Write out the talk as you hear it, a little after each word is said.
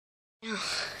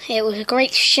It was a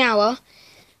great shower,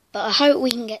 but I hope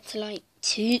we can get to like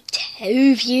two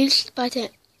views by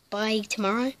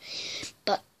tomorrow.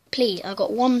 But please, I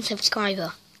got 1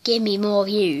 subscriber. Give me more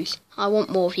views. I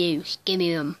want more views. Give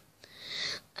me them.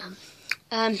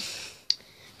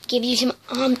 Give you some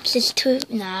answers to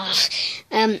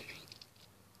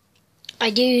I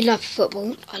do love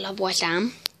football. I love West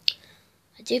Ham.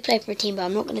 I do play for a team, but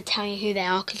I'm not going to tell you who they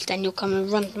are, because then you'll come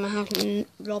and run to my house and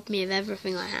rob me of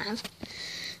everything I have.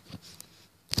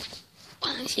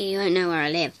 Well, actually, you won't know where I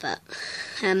live, but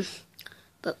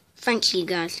thanks you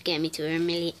guys for getting me to 1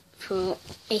 million for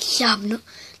a sub, not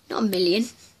a million.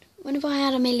 When have I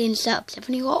had 1 million subs? I've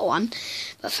only got 1.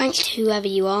 But thanks to whoever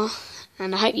you are,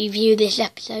 and I hope you view this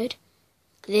episode.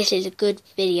 This is a good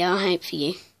video, I hope, for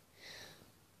you.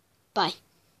 Bye.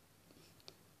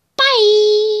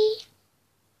 Bye!